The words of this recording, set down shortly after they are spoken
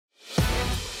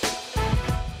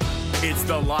It's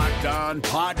the Locked On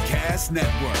Podcast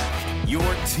Network, your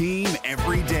team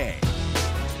every day.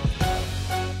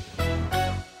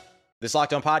 This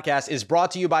Locked On Podcast is brought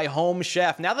to you by Home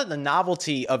Chef. Now that the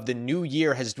novelty of the new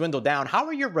year has dwindled down, how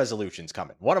are your resolutions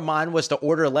coming? One of mine was to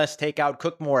order less takeout,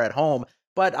 cook more at home,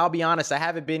 but I'll be honest, I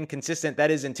haven't been consistent. That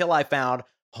is until I found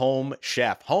Home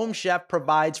Chef. Home Chef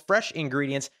provides fresh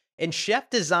ingredients and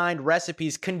chef-designed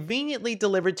recipes conveniently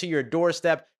delivered to your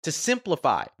doorstep to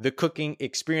simplify the cooking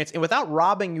experience and without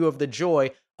robbing you of the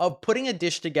joy of putting a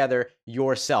dish together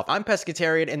yourself. I'm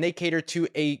pescatarian, and they cater to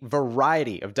a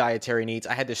variety of dietary needs.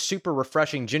 I had this super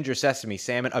refreshing ginger sesame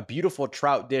salmon, a beautiful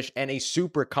trout dish, and a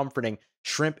super comforting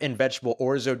shrimp and vegetable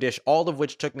orzo dish, all of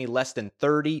which took me less than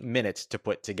 30 minutes to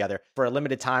put together. For a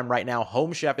limited time right now,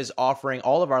 Home Chef is offering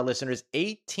all of our listeners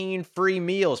 18 free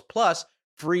meals, plus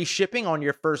free shipping on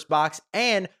your first box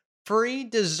and free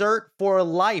dessert for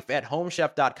life at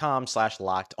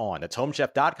homechef.com/lockedon. That's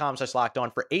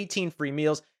homechef.com/lockedon for 18 free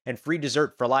meals and free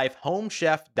dessert for life.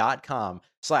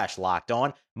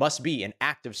 Homechef.com/lockedon. Must be an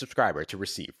active subscriber to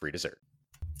receive free dessert.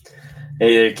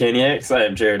 Hey there, Caniacs. I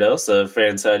am Jared Ellis of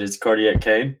Fansided's Cardiac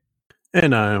Cane.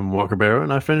 And I am Walker Barrow,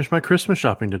 and I finished my Christmas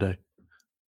shopping today.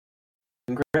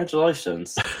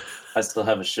 Congratulations. I still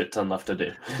have a shit ton left to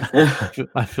do.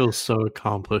 I feel so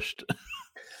accomplished.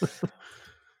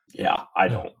 Yeah, I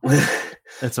don't.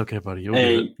 That's okay, buddy. You'll do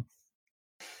it.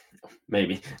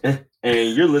 Maybe. And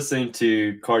you're listening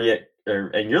to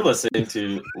you're listening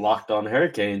to Locked On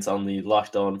Hurricanes on the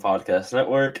Locked On Podcast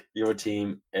Network, your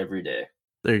team every day.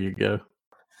 There you go.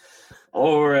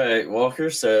 All right, Walker.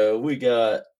 So we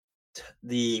got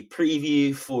the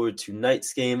preview for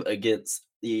tonight's game against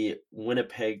the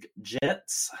Winnipeg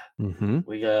Jets. Mm-hmm.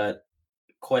 We got a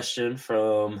question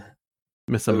from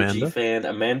Miss Amanda. OG fan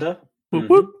Amanda. Whoop,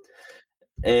 whoop.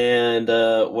 And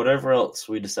whatever else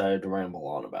we decided to ramble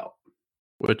on about.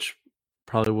 Which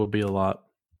probably will be a lot,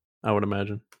 I would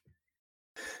imagine.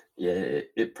 Yeah,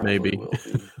 it probably will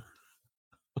be.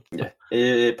 Yeah,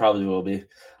 it probably will be.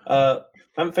 I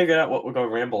haven't figured out what we're going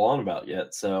to ramble on about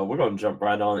yet, so we're going to jump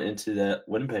right on into that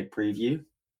Winnipeg preview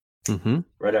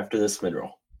right after this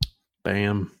mid-roll.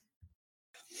 Bam.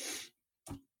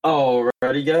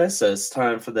 Alrighty, guys, so it's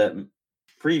time for that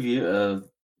preview of...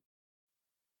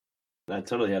 I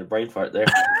totally had a brain fart there.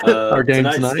 Our game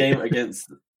tonight's tonight?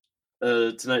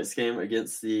 Tonight's game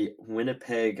against the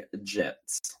Winnipeg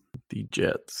Jets. The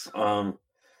Jets.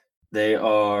 They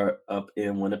are up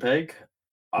in Winnipeg,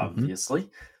 obviously.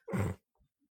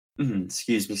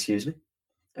 Excuse me.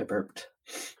 I burped.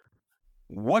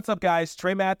 What's up, guys?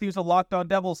 Trey Matthews of Locked On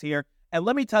Devils here, and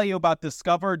let me tell you about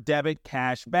Discover Debit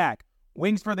Cash Back.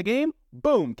 Wings for the game?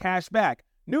 Boom, cash back.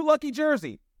 New lucky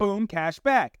jersey? Boom, cash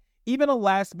back. Even a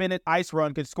last-minute ice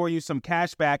run could score you some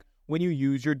cash back when you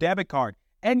use your debit card.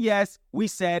 And yes, we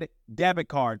said debit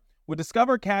card. With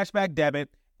Discover Cashback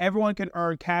Debit, everyone can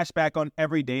earn cash back on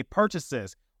everyday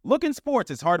purchases. Look, in sports,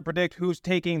 it's hard to predict who's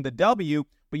taking the W,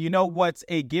 but you know what's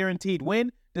a guaranteed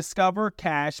win? Discover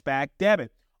Cashback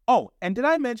Debit. Oh, and did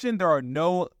I mention there are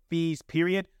no fees,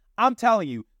 period? I'm telling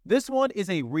you, this one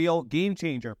is a real game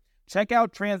changer. Check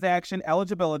out transaction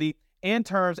eligibility and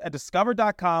terms at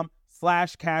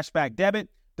discover.com/cashback debit.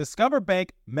 Discover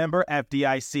Bank, member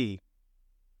FDIC.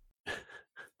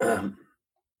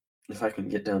 If I can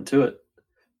get down to it.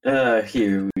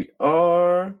 Here we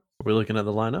are. Are we looking at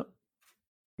the lineup?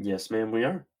 Yes, ma'am, we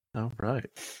are. All right.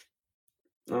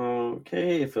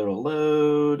 Okay, if it'll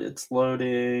load, it's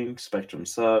loading. Spectrum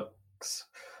sucks.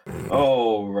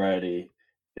 Alrighty.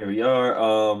 Here we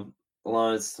are.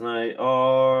 Lines tonight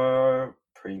are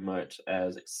pretty much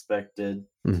as expected.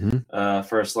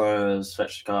 First line is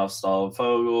Svechnikov, Stahl,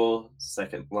 Fogle.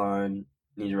 Second line,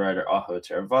 Niederreiter, Aho,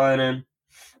 Teravainen.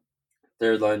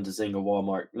 Third line, Dzingel,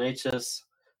 Walmart, Natchez.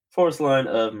 Fourth line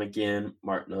of McGinn,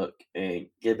 Martinook, and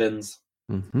Gibbons.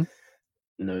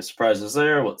 No surprises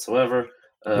there whatsoever.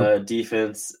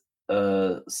 Defense,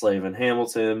 Slavin,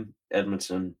 Hamilton,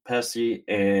 Edmonton, Pesce,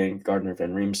 and Gardner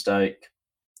Van Riemsdyk.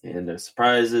 And no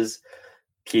surprises.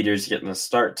 Peters getting a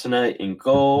start tonight in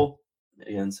goal.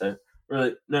 Again, so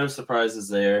really no surprises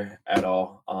there at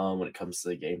all when it comes to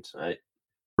the game tonight.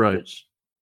 Right. Which,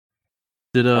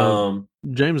 Did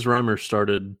James Reimer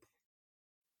started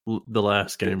the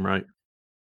last game, right?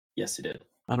 yes, he did.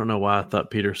 I don't know why I thought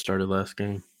Peter started last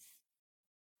game.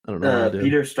 I don't know why I did.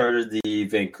 Peter started the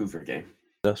Vancouver game.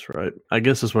 That's right. I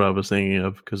guess that's what I was thinking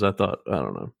of because I thought, I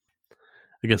don't know.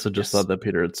 I guess I just thought that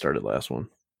Peter had started last one.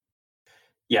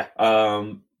 Yeah.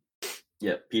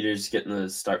 Peter's getting the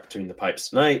start between the pipes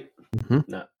tonight.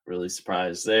 Not really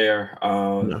surprised there.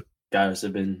 No. Guys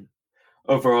have been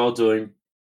overall doing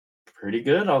pretty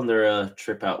good on their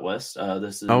trip out west.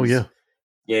 This is yeah.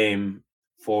 game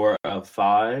 4 of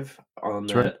 5 on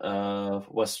That's that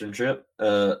western trip.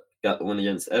 Got the win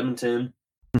against Edmonton.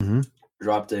 Mm-hmm.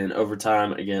 Dropped in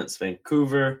overtime against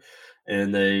Vancouver,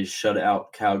 and they shut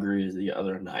out Calgary the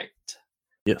other night.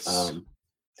 Yes.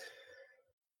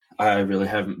 I really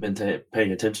haven't been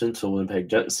paying attention to Winnipeg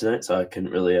Jets tonight, so I couldn't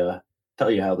really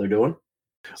tell you how they're doing.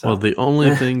 So. Well, the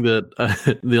only thing that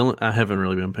I haven't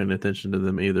really been paying attention to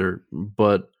them either,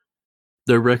 but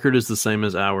their record is the same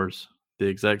as ours, the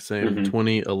exact same,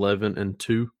 20, 11, and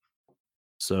 2.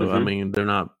 So I mean, they're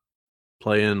not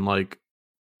playing like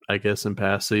I guess in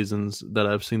past seasons that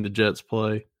I've seen the Jets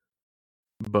play,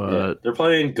 but they're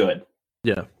playing good.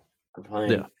 Yeah, they're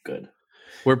playing good.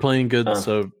 We're playing good,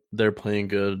 so they're playing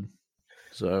good.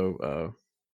 So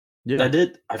yeah,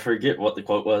 I forget what the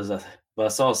quote was, but I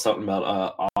saw something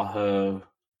about Aho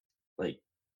like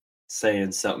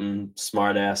saying something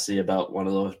smart assy about one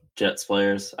of the Jets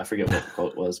players. I forget what the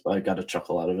quote was, but I got a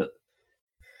chuckle out of it.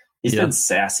 He's been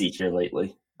sassy here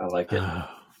lately. I like it.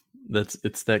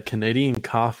 It's that Canadian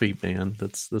coffee, man.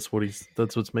 That's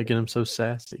what's making him so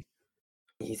sassy.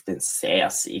 He's been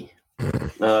sassy.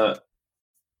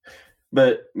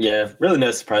 But yeah, really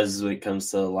no surprises when it comes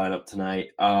to the lineup tonight.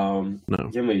 No.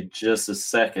 Give me just a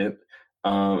second,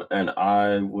 and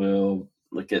I will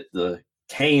look at the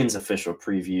Canes official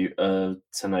preview of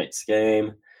tonight's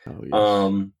game. Oh, yes.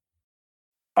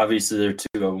 Obviously they're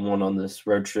 2-1 on this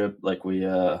road trip, like we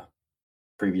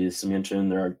previously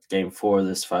mentioned. They're game 4 of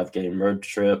this 5-game road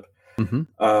trip.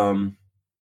 Mm-hmm.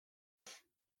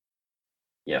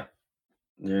 Yeah,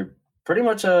 they're pretty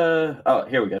much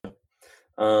here we go.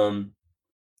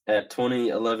 At 20,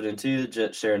 11, and 2, the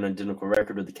Jets share an identical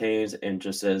record with the Canes, and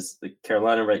just as the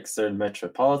Carolina ranks 3rd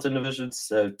Metropolitan Division,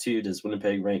 so too does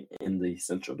Winnipeg rank in the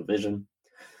Central Division.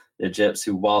 The Jets,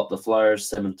 who walloped the Flyers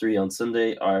 7-3 on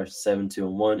Sunday, are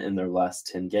 7-2-1 in their last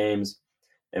 10 games,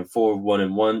 and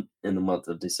 4-1-1 in the month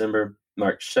of December.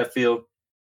 Mark Sheffield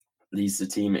leads the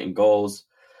team in goals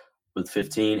with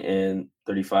 15 and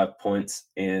 35 points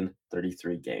in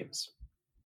 33 games.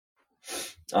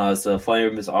 So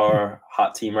Flames are a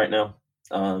hot team right now,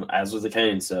 as was the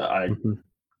Canes. So I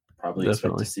probably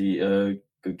expect to see a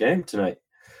good game tonight.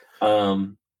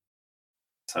 So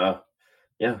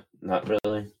yeah, not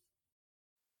really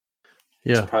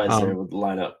surprised there with the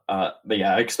lineup. But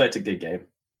yeah, I expect a good game.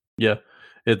 Yeah,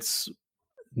 it's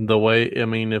the way. I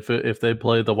mean, if they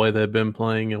play the way they've been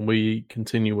playing and we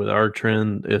continue with our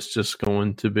trend, it's just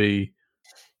going to be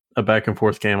a back and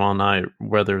forth game all night,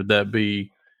 whether that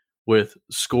be with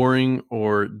scoring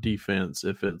or defense.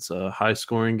 If it's a high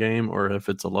scoring game or if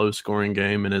it's a low scoring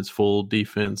game and it's full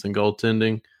defense and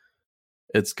goaltending,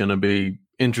 it's going to be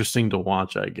interesting to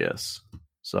watch, I guess.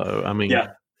 So, I mean, yeah.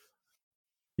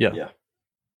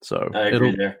 So I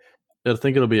agree there. I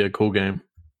think it'll be a cool game.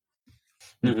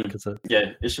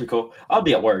 Yeah, it should be cool. I'll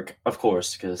be at work, of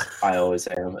course, because I always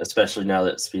am, especially now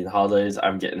that it's been the holidays.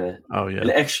 I'm getting an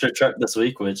extra truck this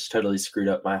week, which totally screwed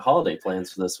up my holiday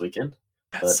plans for this weekend.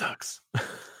 That sucks.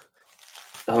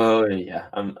 Oh yeah,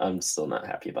 I'm still not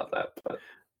happy about that. But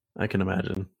I can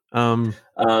imagine. I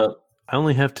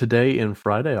only have today and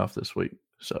Friday off this week,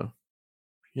 so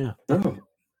yeah. Oh.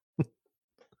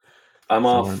 I'm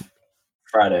off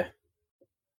Friday.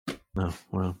 Oh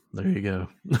well, there you go.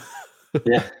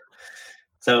 Yeah.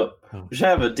 So we should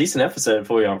have a decent episode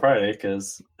for you on Friday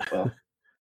because, well,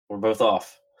 we're both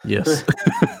off. Yes.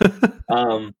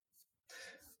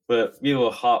 But we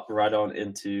will hop right on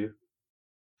into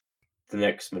the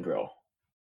next mid-roll.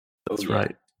 That's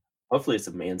right. Hopefully it's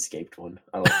a Manscaped one.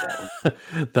 I like that one.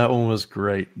 That one was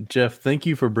great. Jeff, thank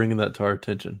you for bringing that to our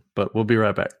attention, but we'll be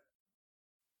right back.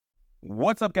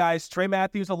 What's up, guys? Trey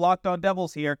Matthews of Locked On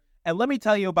Devils here, and let me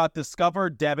tell you about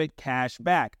Discover Debit Cash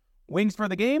Back. Wings for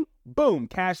the game? Boom,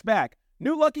 cash back.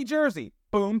 New lucky jersey?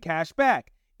 Boom, cash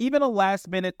back. Even a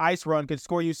last-minute ice run could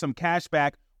score you some cash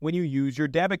back when you use your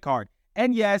debit card.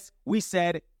 And yes, we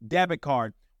said debit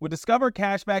card. With Discover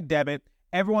Cashback Debit,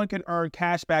 everyone can earn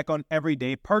cash back on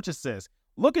everyday purchases.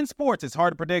 Look, in sports, it's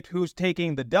hard to predict who's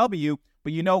taking the W,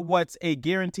 but you know what's a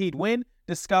guaranteed win?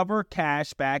 Discover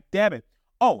Cashback Debit.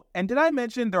 Oh, and did I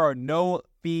mention there are no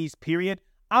fees, period?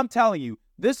 I'm telling you,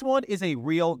 this one is a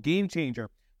real game changer.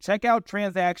 Check out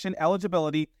transaction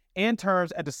eligibility and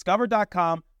terms at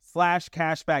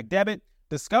discover.com/cashbackdebit.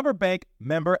 Discover Bank,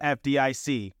 member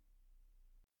FDIC.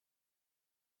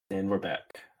 And we're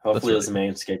back. Hopefully it was a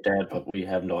Manscaped ad, but we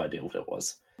have no idea what it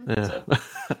was. Yeah. So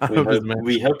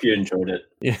we hope you enjoyed it.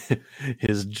 Yeah.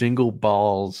 His jingle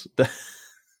balls.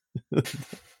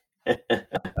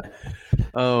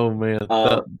 Oh, man.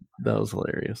 That was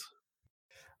hilarious.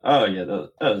 Oh yeah,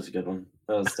 that was a good one.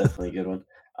 That was definitely a good one.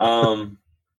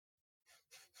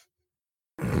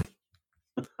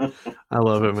 I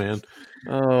love it, man.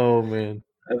 Oh man.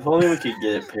 If only we could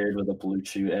get it paired with a Blue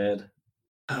Chew ad.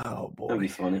 Oh boy. That'd be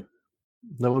funny.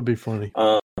 That would be funny.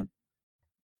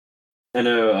 I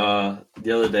know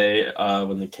the other day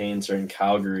when the Canes are in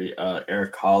Calgary,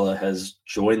 Eric Holla has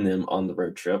joined them on the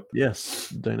road trip. Yes,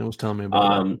 Dana was telling me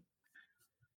about that.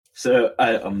 So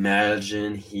I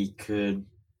imagine he could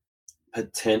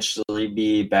potentially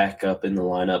be back up in the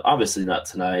lineup. Obviously not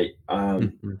tonight.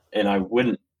 And I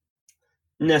wouldn't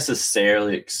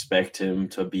necessarily expect him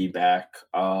to be back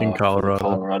In for the Colorado.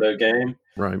 Colorado game.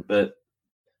 Right. But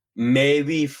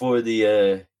maybe for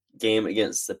the game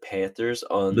against the Panthers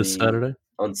on Saturday?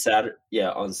 On Saturday.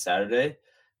 Yeah, on Saturday.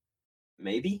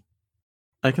 Maybe.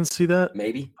 I can see that.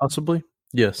 Maybe. Possibly.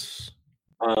 Yes.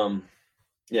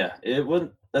 Yeah, it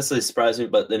wouldn't necessarily surprise me,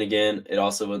 but then again, it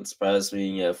also wouldn't surprise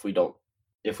me if we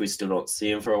still don't see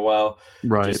him for a while.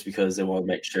 Right. Just because they want to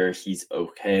make sure he's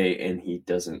okay and he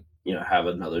doesn't, have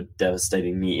another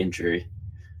devastating knee injury.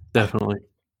 Definitely.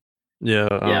 Yeah.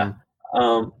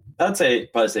 I'd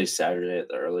probably say Saturday at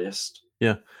the earliest.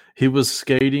 Yeah. He was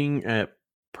skating at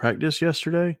practice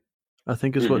yesterday, I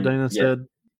think is what Dana said.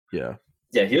 Yeah.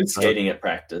 Yeah, he was skating at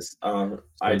practice. I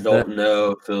don't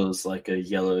know if it was like a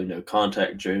yellow no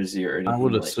contact jersey or anything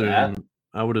like that.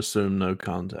 I would assume no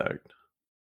contact.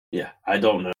 Yeah, I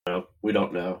don't know. We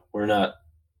don't know. We're not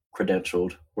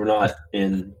credentialed. We're not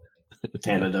in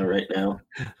Canada right now.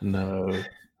 No.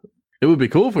 It would be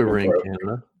cool if we were in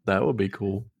Canada. That would be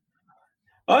cool.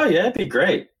 Oh, yeah, it'd be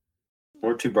great.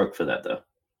 We're too broke for that, though.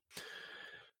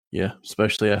 Yeah,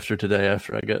 especially after today,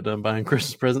 after I got done buying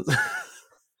Christmas presents.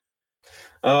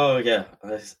 Oh, yeah.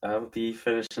 I'll be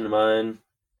finishing mine.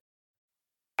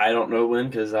 I don't know when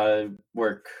because I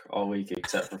work all week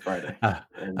except for Friday.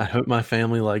 I hope my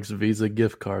family likes Visa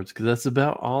gift cards because that's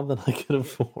about all that I can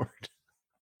afford.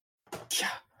 Yeah.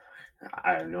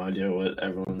 I have no idea what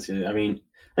everyone's going to. I mean,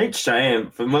 I think Cheyenne,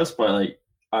 for the most part, like,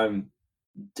 I'm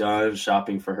done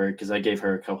shopping for her because I gave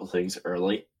her a couple things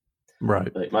early.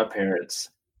 Right. Like, my parents,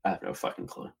 I have no fucking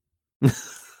clue.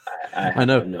 I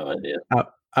know. Have no idea.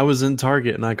 I was in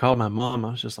Target and I called my mom.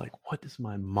 I was just like, what does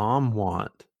my mom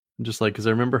want? Just like, because I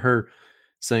remember her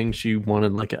saying she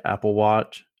wanted like an Apple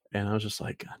Watch. And I was just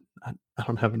like, I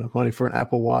don't have enough money for an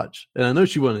Apple Watch. And I know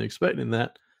she wasn't expecting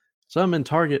that. So I'm in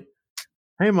Target.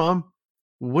 Hey, Mom,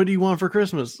 what do you want for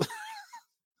Christmas?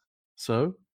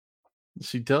 So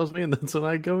she tells me, and that's what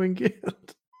I go and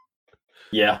get.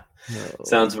 Yeah.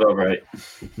 Sounds about right.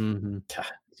 Mm-hmm.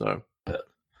 So,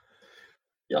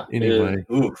 yeah. Anyway,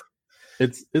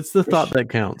 it's the thought that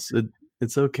counts.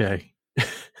 It's okay.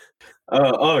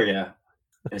 Oh yeah.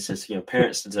 It's just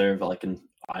parents deserve like an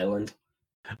island.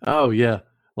 Oh yeah,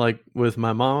 like with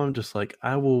my mom, just like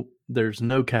there's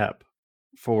no cap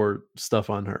for stuff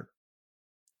on her.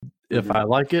 If I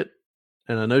like it,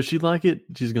 and I know she'd like it,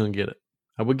 she's gonna get it.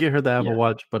 I would get her the Apple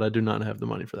Watch, but I do not have the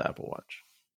money for the Apple Watch.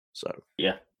 So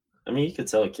yeah, I mean, you could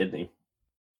sell a kidney.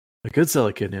 I could sell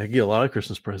a kidney. I could get a lot of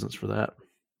Christmas presents for that.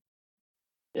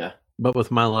 Yeah, but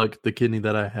with my luck, the kidney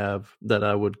that I have that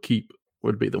I would keep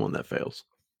would be the one that fails.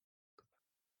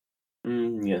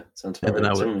 Yeah, sounds about right.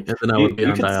 And then I would be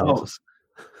on dialysis.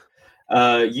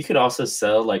 You could also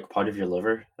sell like part of your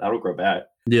liver. That'll grow back.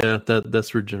 Yeah,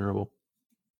 that's regenerable.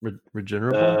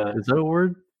 Regenerable? Is that a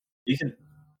word? You can.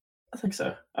 I think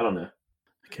so. I don't know.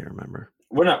 I can't remember.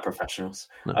 We're not professionals.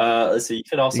 No. Let's see. You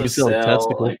could also sell a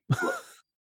testicle.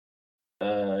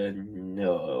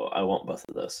 No, I want both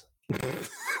of those.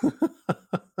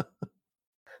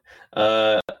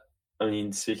 I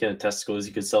mean, speaking of testicles,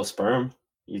 you could sell sperm.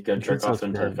 You could jerk off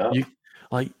and turn up.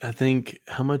 I think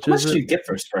how much do you get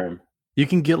for sperm? You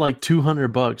can get like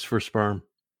 $200 for sperm.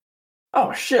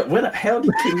 Oh shit! Where the hell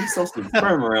can you sell some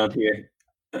sperm around here?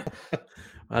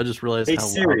 I just realized how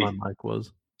loud my mic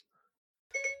was.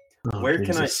 Oh, where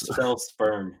can I sell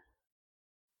sperm?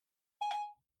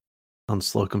 On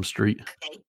Slocum Street.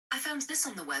 Okay, I found this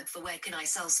on the web for where can I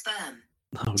sell sperm.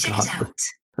 Oh, Check God. it out.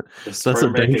 That's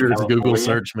a dangerous Google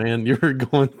search, man. You're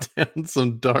going down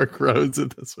some dark roads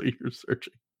if that's what you're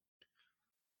searching.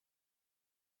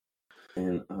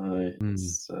 And I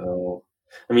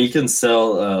mean, you can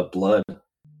sell blood.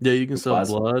 Yeah, you can sell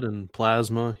blood and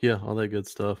plasma. Yeah, all that good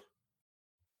stuff.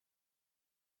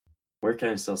 Where can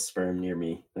I sell sperm near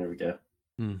me? There we go.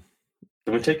 Can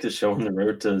we take the show on the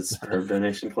road to the sperm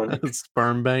donation clinic?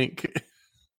 Sperm bank.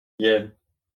 Yeah.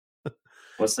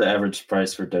 What's the average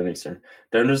price for donation?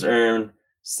 Donors earn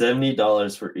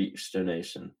 $70 for each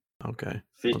donation. Okay.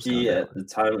 $50 at the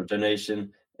time of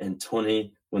donation and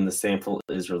 $20 when the sample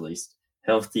is released.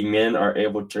 healthy men are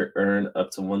able to earn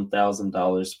up to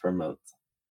 $1,000 per month.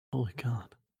 Holy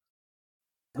God.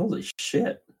 Holy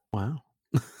shit. Wow.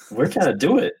 Where can I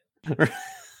do it?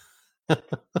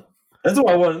 That's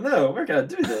what I want to know. Where can I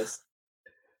do this?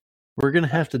 We're going to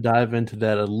have to dive into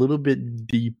that a little bit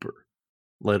deeper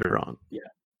later on. Yeah.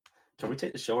 Can we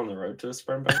take the show on the road to a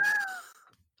sperm bank?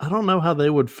 I don't know how they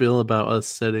would feel about us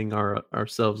setting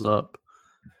ourselves up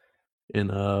in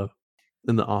the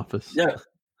office. Yeah.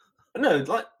 No,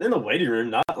 like in the waiting room,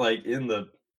 not like in the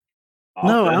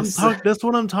office. No, that's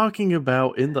what I'm talking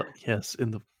about. In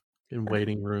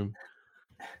waiting room.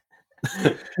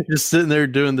 Just sitting there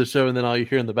doing the show, and then all you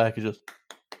hear in the back is just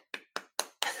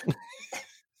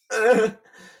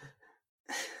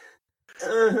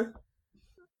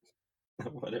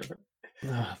whatever. I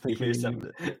You think hear we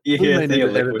something. need You we hear may a need thing to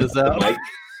of edit liquid this on the out.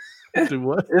 mic. Do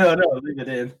what? No, leave it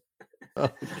in. Oh.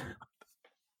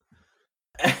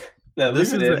 No,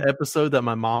 This leave is it the in. episode that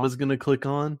my mom is going to click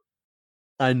on.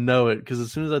 I know it because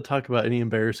as soon as I talk about any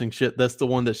embarrassing shit, that's the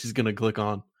one that she's going to click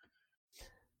on.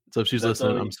 So if she's That's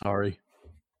listening, all I'm sorry.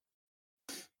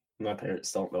 My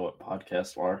parents don't know what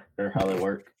podcasts are or how they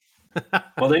work.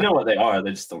 Well, they know what they are.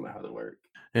 They just don't know how they work.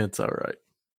 It's all right.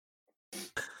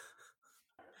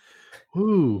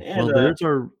 Ooh, And,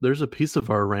 well, there's a piece of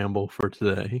our ramble for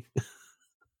today.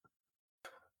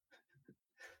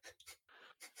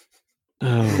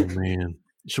 Oh man,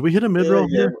 should we hit a mid roll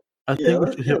here? I think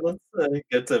we should hit. let's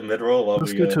get to mid roll.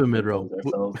 Let's go to a mid roll.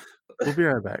 We'll be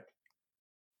right back.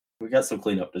 We got some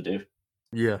cleanup to do.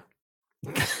 Yeah.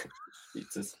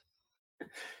 Jesus.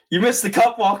 You missed the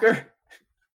cup, Walker.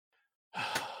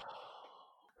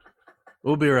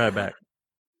 We'll be right back.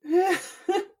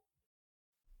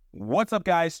 What's up,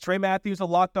 guys? Trey Matthews of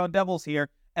Locked On Devils here,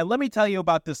 and let me tell you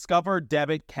about Discover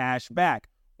Debit Cash Back.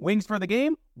 Wings for the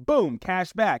game? Boom,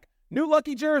 cash back. New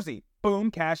lucky jersey?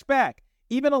 Boom, cash back.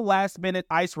 Even a last-minute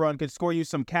ice run could score you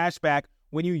some cash back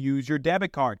when you use your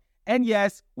debit card. And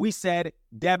yes, we said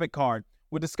debit card.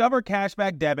 With Discover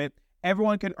Cashback Debit,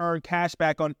 everyone can earn cash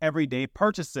back on everyday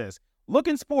purchases. Look,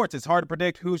 in sports, it's hard to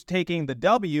predict who's taking the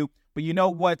W, but you know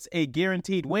what's a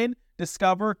guaranteed win?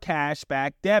 Discover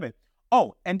Cashback Debit.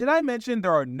 Oh, and did I mention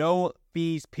there are no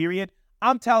fees, period?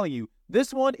 I'm telling you,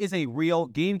 this one is a real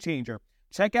game changer.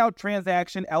 Check out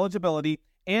transaction eligibility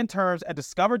and terms at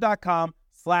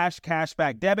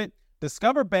discover.com/cashbackdebit.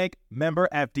 Discover Bank, member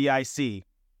FDIC.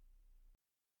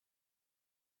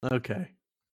 Okay.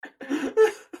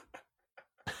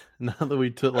 Now that we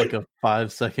took like a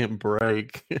 5-second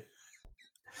break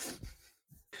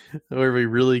where we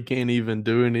really can't even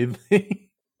do anything.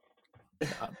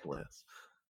 God bless.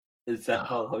 Is that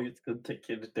how long it's going to take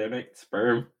you to donate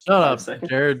sperm? Shut up, 5 seconds?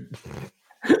 Jared.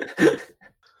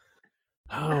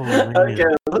 Oh, man. Okay,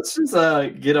 let's just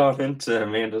get on into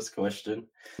Amanda's question.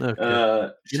 Okay.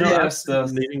 She I've asked been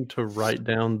us. needing to write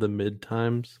down the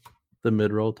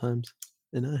mid-roll times,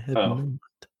 and I have Oh. not.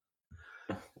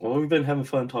 Well, we've been having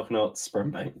fun talking about sperm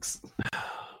banks.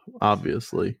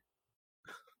 Obviously.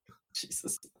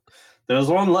 Jesus. There was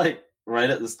one like right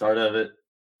at the start of it,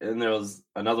 and there was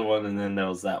another one, and then there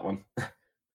was that one.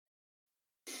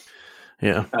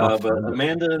 Yeah. But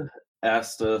Amanda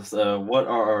asked us, what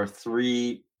are our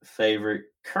 3 favorite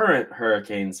current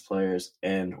Hurricanes players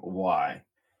and why?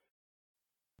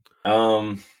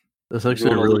 That's You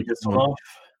actually a want to really lead good this one one. off?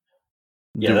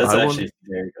 Yeah, Do that's I actually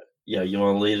very good. Yeah, you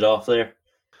want to lead it off there?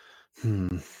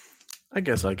 I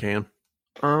guess I can.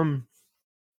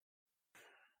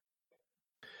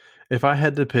 If I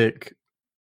had to pick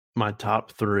my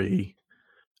top 3,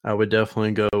 I would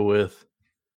definitely go with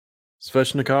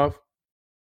Svechnikov,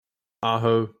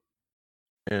 Aho,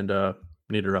 and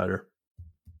Niederreiter.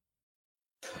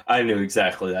 I knew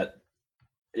exactly that.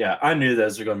 Yeah, I knew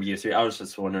those were going to be used here. I was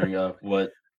just wondering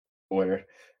what order.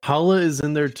 Hala is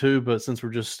in there too, but since we're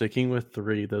just sticking with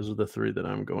 3, those are the 3 that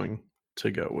I'm going to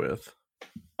go with.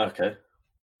 Okay.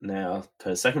 Now to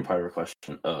the second part of the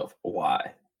question of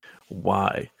why.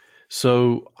 Why?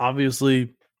 So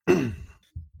obviously, I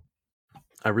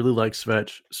really like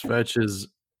Svech. Svech is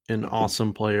an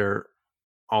awesome player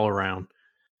all around.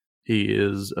 He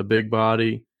is a big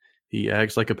body. He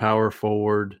acts like a power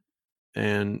forward,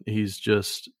 and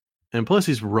and plus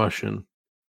he's Russian.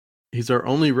 He's our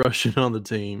only Russian on the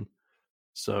team.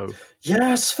 So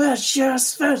Yes, Fetch,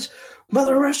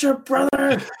 Mother Russia,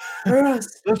 brother.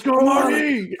 Yes. let's go,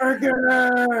 Marty!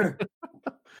 Burger.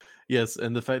 Yes,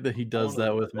 and the fact that he does wanna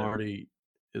that put with that- Marty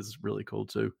is really cool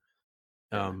too.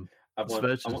 I want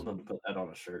them to put that on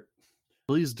a shirt.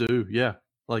 Please do, yeah.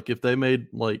 Like if they made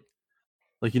like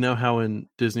you know how in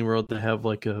Disney World they have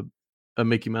like a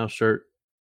Mickey Mouse shirt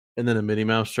and then a Minnie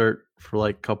Mouse shirt for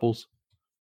like couples.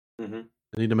 Mm-hmm.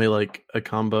 They need to make like a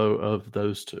combo of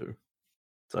those two.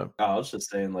 So I was just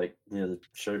saying, like, the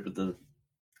shirt with the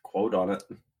quote on it.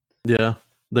 yeah,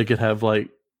 they could have like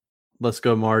 "Let's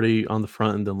go Marty" on the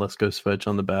front and then "Let's go Svetch"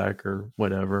 on the back or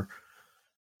whatever,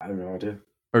 I have no idea.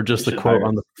 or just They the should quote hire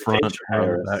on the us. Kane front should or on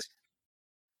hire the back. us.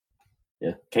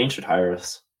 Yeah, Kane should hire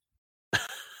us.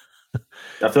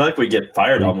 I feel like we get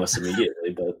fired almost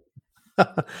immediately,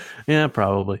 but Yeah,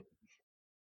 probably.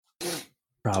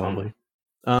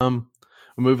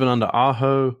 Moving on to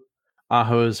Aho.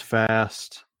 Aho is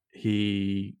fast.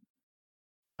 I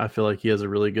feel like he has a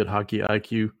really good hockey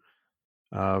IQ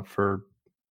for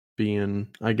being,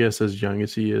 I guess, as young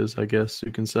as he is, I guess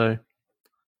you can say.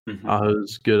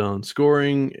 Aho's good on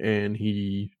scoring, and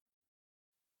he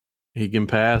can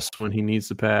pass when he needs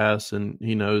to pass, and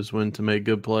he knows when to make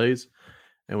good plays.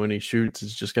 And when he shoots,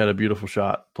 it's just got a beautiful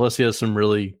shot. Plus, he has some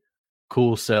really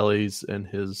cool cellies and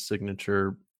his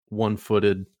signature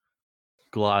one-footed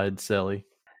glide celly.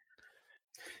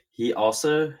 he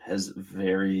also has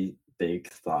very big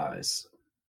thighs.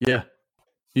 Yeah.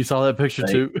 You saw that picture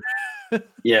Like- too?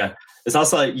 Yeah, it's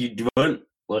also like you wouldn't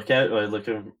look at it, or look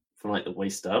at him from like the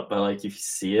waist up, but like if you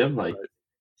see him, like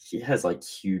he has like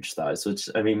huge thighs, which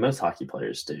I mean most hockey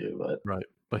players do, but Right.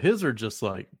 But his are just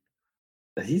like,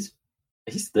 he's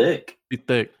thick. he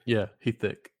thick. Yeah, he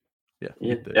thick. Yeah. he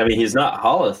Yeah, thick. I mean he's not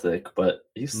hollow thick, but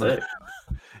he's No. thick.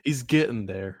 He's getting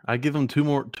there. I give him 2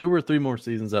 or 3 more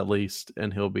seasons at least,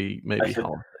 and he'll be maybe should-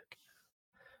 hollow thick.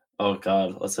 Oh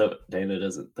God, let's hope Dana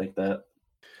doesn't think that.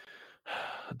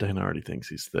 Dana already thinks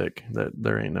he's thick. That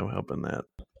there ain't no helping that.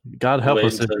 God help Wait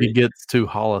us if until he he- gets to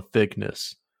hollow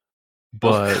thickness.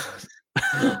 But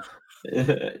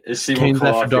she will Canes call After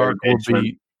off your Dark will engagement.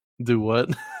 be do what?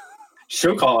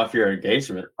 She'll call off your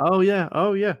engagement. Oh yeah.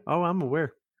 Oh, I'm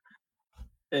aware.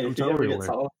 Hey, I'm if he ever totally gets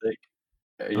aware. hollow thick.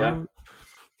 Yeah.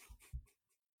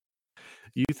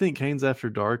 You think Canes After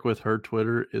Dark with her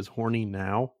Twitter is horny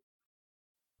now?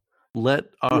 Let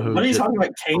Aho What are you get talking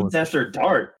about? Canes After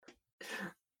Dark.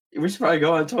 We should probably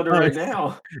go on Twitter right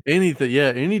now. anything. Yeah,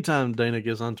 anytime Dana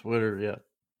gets on Twitter,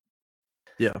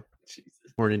 yeah, Jesus.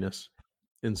 horniness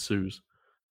ensues.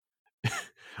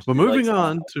 But She moving likes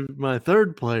on to my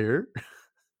third player,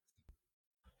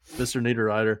 Mr.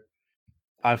 Niederreiter.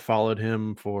 I followed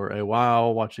him for a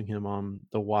while, watching him on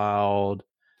the Wild,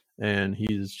 and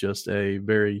he's just a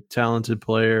very talented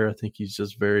player. I think he's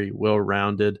just very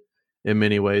well-rounded in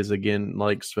many ways. Again,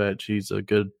 like Svetch,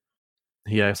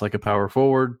 he acts like a power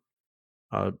forward,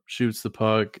 shoots the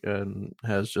puck, and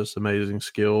has just amazing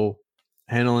skill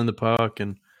handling the puck,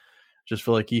 and just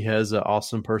feel like he has an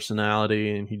awesome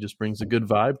personality, and he just brings a good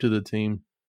vibe to the team.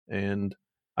 And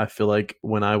I feel like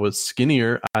when I was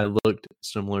skinnier, I looked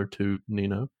similar to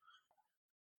Nino.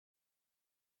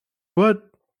 But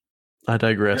I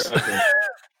digress. Okay.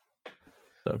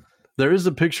 So, there is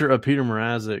a picture of Peter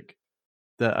Mrazek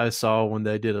that I saw when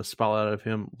they did a spotlight of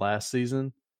him last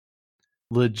season.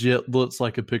 Legit looks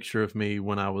like a picture of me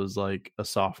when I was like a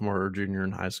sophomore or junior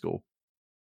in high school.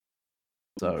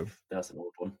 So That's an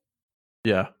old one.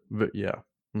 yeah, but yeah.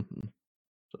 Mhm.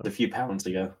 A few pounds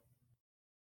ago.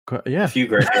 Yeah. A few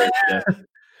gray hairs ago.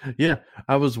 Yeah,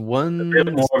 I was A one.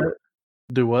 bit more,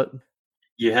 Do what?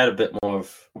 you had a bit more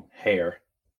of hair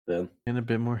then. And a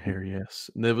bit more hair, yes.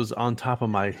 And it was on top of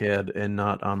my head and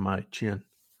not on my chin.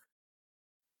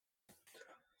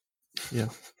 Yeah.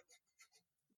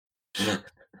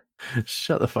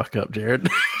 Shut the fuck up, Jared.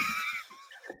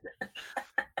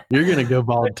 You're gonna go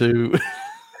bald too.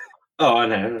 Oh, I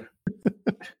know.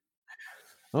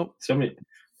 Oh, So many.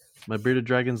 my bearded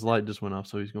dragon's light just went off,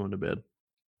 so he's going to bed.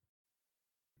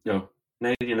 No,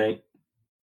 night.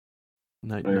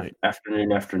 Night, Or night.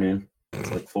 afternoon. It's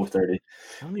like 4:30.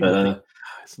 I don't even But think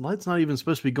his light's not even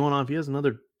supposed to be going off. He has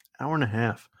another hour and a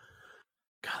half.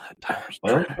 God, that timer's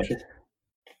well, trash.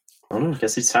 I don't know. I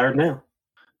guess he's tired now.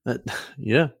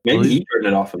 Yeah. Maybe well, he turned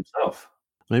it off himself.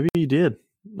 maybe he did.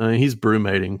 I mean, he's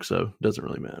brewmating, so it doesn't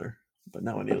really matter. But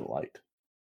now I need a light.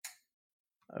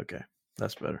 Okay,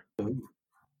 that's better. Ooh.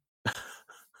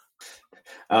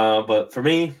 But for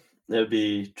me, it would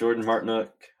be Jordan Martinook,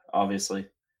 obviously.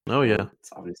 Oh yeah,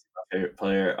 It's obviously my favorite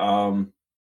player. I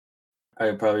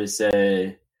would probably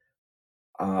say,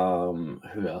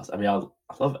 who else? I mean, I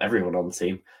love everyone on the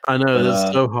team. I know But, this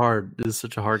is so hard. This is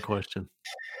such a hard question.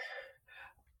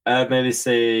 I'd maybe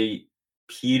say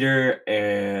Peter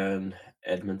and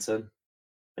Edmondson,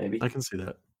 maybe. I can see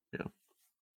that.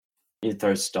 You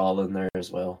throw Stahl in there as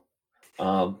well.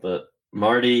 But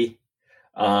Marty,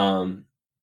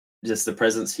 just the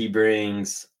presence he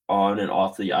brings on and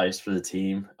off the ice for the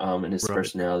team, and his Right.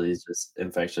 personality is just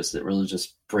infectious. It really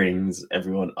just brings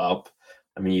everyone up.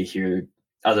 I mean, you hear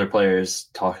other players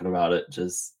talking about it,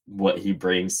 just what he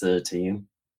brings to the team.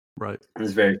 Right.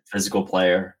 He's a very physical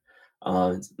player.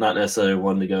 Not necessarily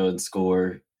one to go and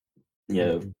score,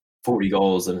 40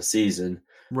 goals in a season,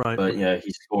 Right. but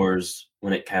he scores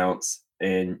when it counts,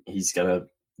 and he's gonna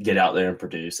get out there and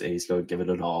produce, and he's gonna give it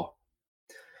an all.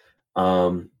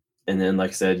 And then, like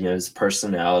I said, his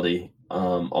personality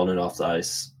on and off the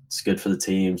ice, it's good for the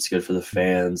team, it's good for the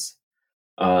fans.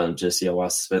 I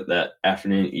spent that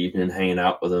afternoon, evening hanging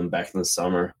out with him back in the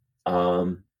summer.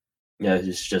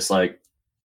 He's just like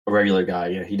a regular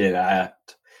guy. He didn't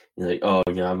act like, oh,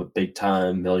 I'm a big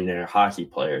time millionaire hockey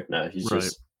player. No, he's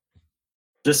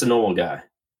just a normal guy.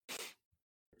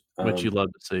 Which you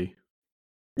love to see.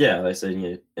 Yeah, like I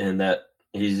said, and that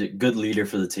he's a good leader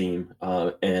for the team,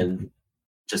 and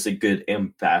just a good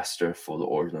ambassador for the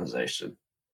organization.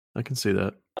 I can see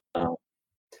that.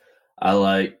 I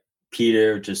like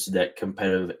Peter, just that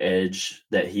competitive edge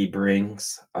that he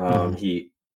brings.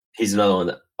 He's another one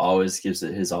that always gives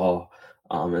it his all,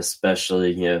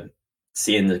 especially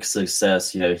seeing the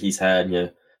success he's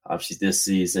had obviously this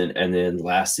season and then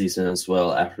last season as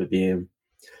well, after being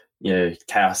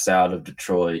cast out of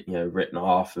Detroit, written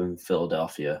off in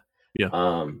Philadelphia.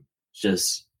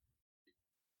 Just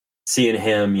seeing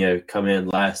him come in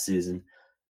last season,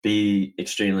 be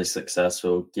extremely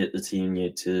successful, get the team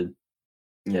to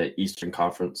Eastern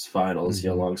Conference Finals,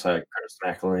 alongside Curtis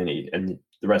McElhinney and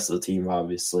the rest of the team,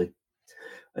 obviously.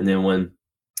 And then when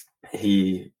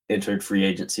he entered free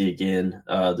agency again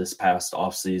this past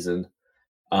offseason,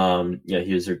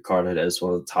 he was regarded as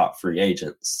one of the top free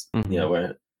agents.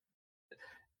 Where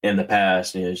in the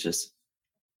past, it's just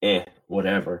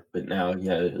whatever. But now,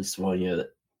 it's one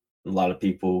that a lot of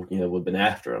people would have been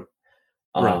after him.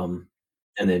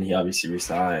 And then he obviously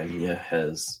resigned.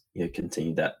 Has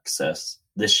continued that success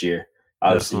this year.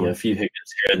 Obviously, a few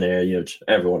hiccups here and there.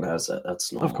 Everyone has that.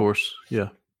 That's normal. Of course, yeah.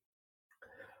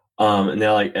 And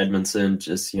now, like Edmondson,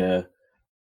 just I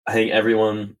think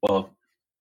everyone, well,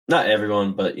 not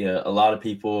everyone, but a lot of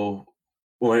people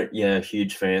weren't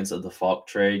huge fans of the Falk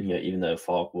trade. Even though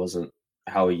Falk wasn't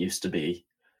how he used to be.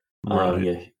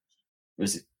 He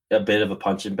was a bit of a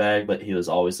punching bag, but he was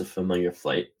always a familiar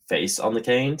face on the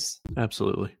Canes.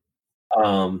 Absolutely.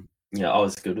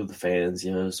 Always good with the fans,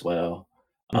 as well.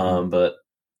 But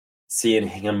seeing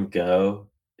him go,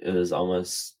 it was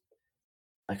almost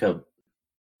like a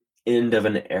end of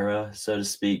an era, so to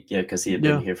speak. Because he had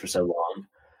been here for so long,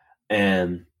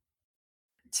 and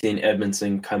seeing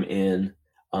Edmondson come in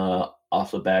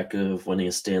off the back of winning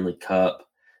a Stanley Cup,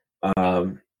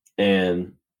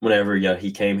 and whenever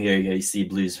he came here, you see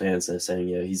Blues fans saying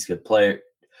he's a good player.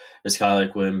 It's kind of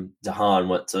like when DeHaan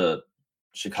went to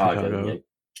Chicago.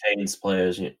 Canes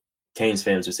players, Canes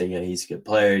fans are saying he's a good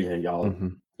player. Y'all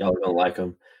don't like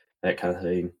him, that kind of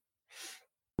thing.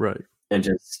 Right. And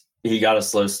just he got a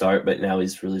slow start, but now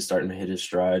he's really starting to hit his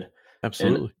stride.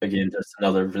 Absolutely. And again, just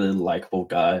another really likable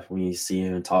guy. When you see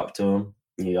him and talk to him,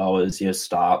 he always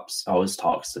stops, always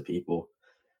talks to people.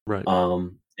 Right.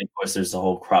 And of course, there's the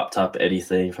whole crop top Eddie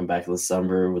thing from back in the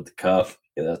summer with the cup.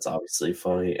 That's obviously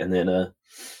funny. And then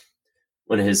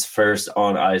when his first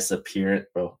on ice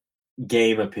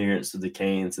game appearance with the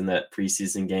Canes in that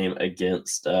preseason game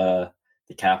against the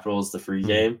Capitals, the free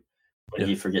game, when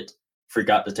he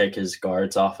forgot to take his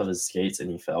guards off of his skates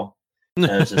and he fell. And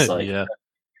it was just like,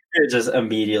 it just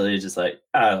immediately just like,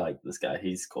 I like this guy.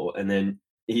 He's cool. And then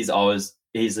he's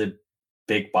a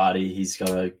big body. He's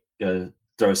going to go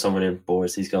throw someone in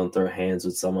boards. He's going to throw hands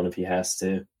with someone if he has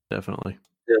to. Definitely.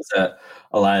 There's that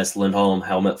Elias Lindholm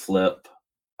helmet flip.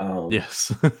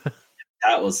 Yes.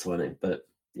 That was funny, but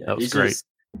that was great.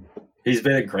 He's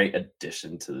been a great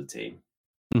addition to the team.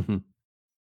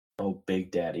 Oh,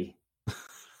 Big Daddy.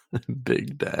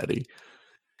 Big Daddy.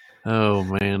 Oh,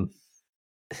 man.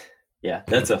 Yeah,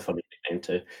 that's a funny nickname,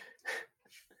 too.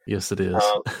 Yes, it is.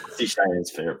 He's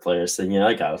Cheyenne's favorite player, so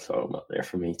I got to throw him up there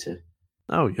for me, too.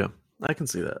 Oh, yeah. I can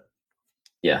see that.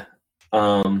 Yeah.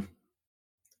 What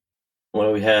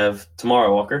do we have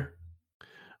tomorrow, Walker?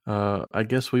 I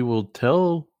guess we will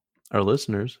tell our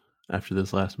listeners after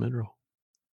this last mid-roll.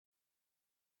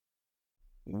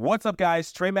 What's up,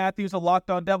 guys? Trey Matthews of Locked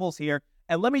On Devils here,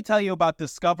 and let me tell you about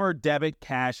Discover Debit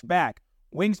Cash Back.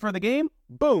 Wings for the game?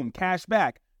 Boom, cash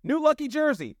back. New lucky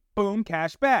jersey? Boom,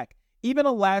 cash back. Even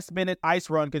a last-minute ice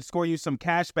run could score you some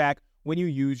cash back when you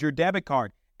use your debit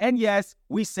card. And yes,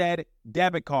 we said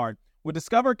debit card. With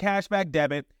Discover Cashback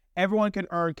Debit, everyone can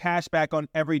earn cash back on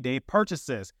everyday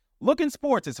purchases. Look, in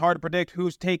sports, it's hard to predict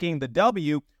who's taking the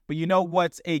W, but you know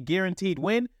what's a guaranteed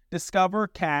win? Discover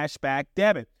Cashback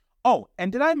Debit. Oh,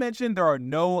 and did I mention there are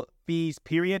no fees,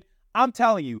 period? I'm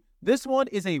telling you, This one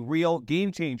is a real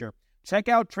game changer. Check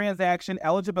out transaction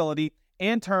eligibility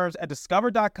and terms at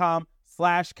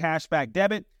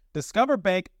discover.com/cashbackdebit. Discover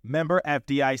Bank, member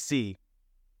FDIC.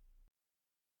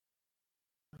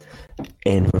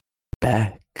 And we're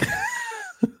back.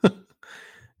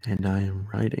 And I am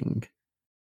writing.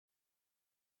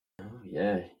 Oh,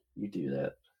 yeah, you do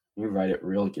that. You write it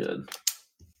real good.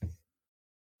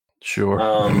 Sure.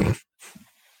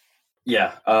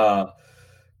 Yeah.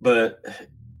 But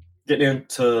getting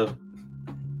into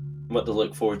what to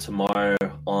look for tomorrow.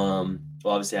 We'll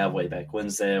obviously have Way Back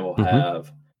Wednesday. We'll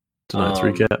have Tonight's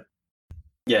recap.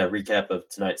 Yeah, recap of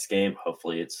tonight's game.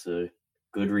 Hopefully, it's a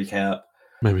good recap.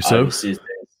 Maybe so. Obviously,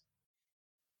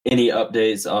 any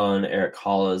updates on Eric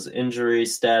Holla's injury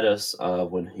status,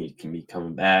 when he can be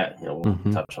coming back, we'll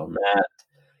touch on that.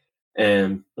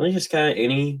 And really just kind of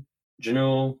any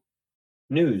general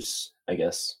news, I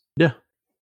guess. Yeah.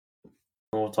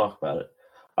 And we'll talk about it.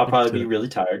 I'll probably be really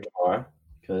tired tomorrow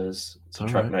because it's a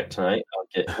truck night tonight. I'll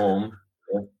get home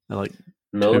at like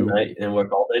middle of the night and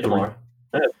work all day tomorrow.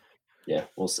 Yeah,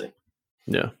 we'll see.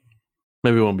 Yeah.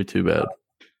 Maybe it won't be too bad.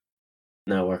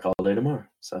 No, work all day tomorrow.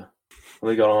 So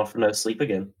we got on for no sleep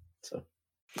again. So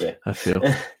yeah. I feel.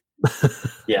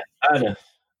 Yeah, I know.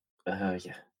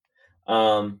 Yeah.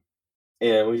 And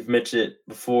we've mentioned it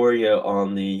before,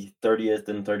 on the 30th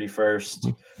and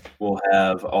 31st, we'll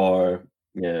have our,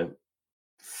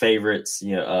 favorites,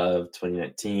 of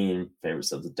 2019,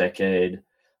 favorites of the decade.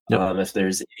 Yep. If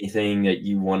there's anything that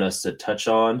you want us to touch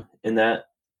on in that,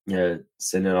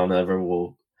 send it on over.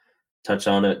 We'll touch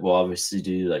on it. We'll obviously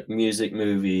do like music,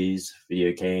 movies,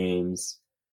 video games,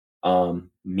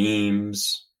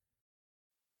 memes.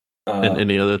 And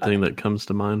any other thing that comes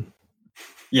to mind.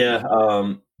 Yeah.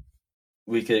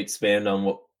 We could expand on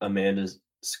what Amanda's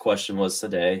question was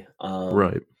today.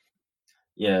 Right.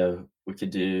 Yeah, we could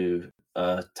do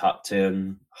top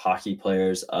 10 hockey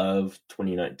players of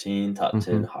 2019, top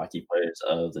 10 hockey players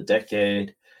of the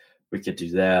decade. We could do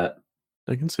that.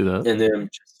 I can see that. And then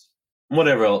just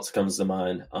whatever else comes to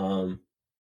mind.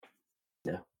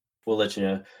 Yeah, we'll let you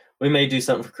know. We may do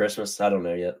something for Christmas. I don't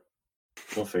know yet.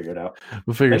 We'll figure it out.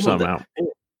 We'll figure something out.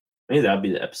 Maybe that'll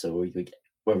be the episode where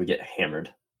we get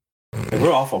hammered. And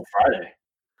we're off on Friday.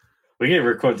 We can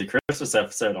record the Christmas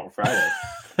episode on Friday.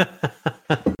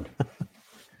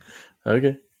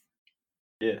 Okay.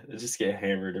 Yeah, just get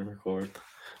hammered and record.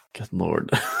 Good Lord.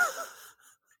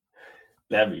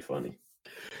 That'd be funny.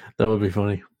 That would be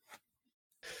funny.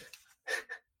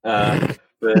 But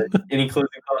any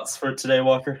closing thoughts for today,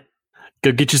 Walker?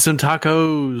 Go get you some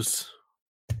tacos.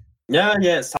 Yeah,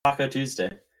 it's Taco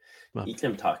Tuesday. Eat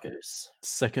them tacos.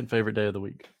 Second favorite day of the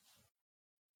week.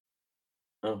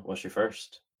 Oh, what's your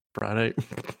first? Friday.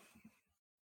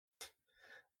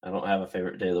 I don't have a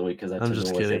favorite day of the week because I'm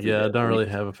just kidding. Yeah, I don't really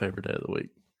have a favorite day of the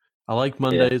week. I like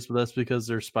Mondays, but that's because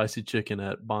there's spicy chicken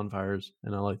at bonfires,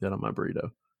 and I like that on my burrito.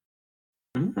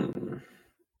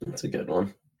 That's a good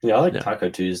one. Yeah, I like Taco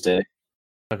Tuesday.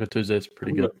 Taco Tuesday is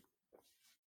pretty good.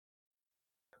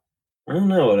 I don't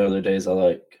know what other days I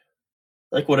like.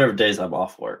 Like whatever days I'm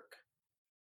off work.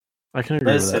 I can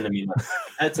agree with that.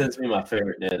 That tends to be my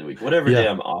favorite day of the week. Whatever day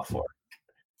I'm off work.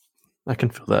 I can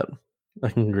feel that. I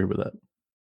can agree with that.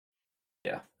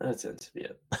 Yeah, that tends to be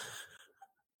it.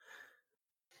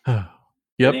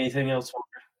 Yep. Anything else,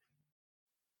 Walker?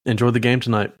 Enjoy the game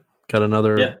tonight. Got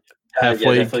another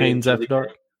halfway Canes After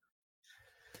Dark.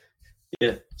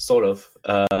 Yeah, sort of.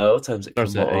 What time's it?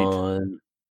 Starts at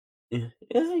 8.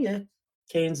 Yeah.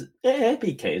 Canes. Yeah, it'd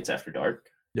be Canes After Dark.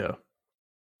 Yeah.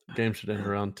 Game should end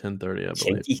around 10:30, I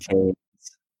believe. Kinky Canes.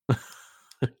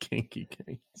 Kinky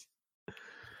Canes.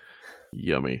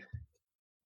 Yummy.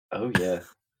 Oh, yeah.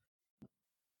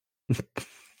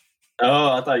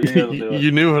 Oh, I thought you were going to do it.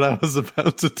 You knew what I was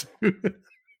about to do.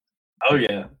 Oh,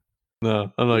 yeah.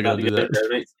 No, I'm not going to do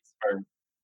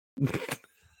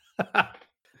that.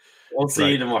 We'll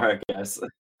see you tomorrow, guys.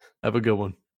 Have a good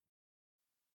one.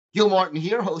 Gil Martin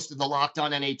here, host of the Locked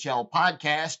On NHL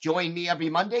podcast. Join me every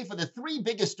Monday for the 3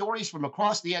 biggest stories from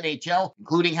across the NHL,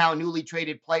 including how newly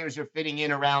traded players are fitting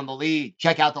in around the league.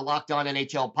 Check out the Locked On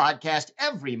NHL podcast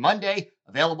every Monday,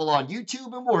 available on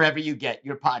YouTube and wherever you get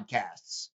your podcasts.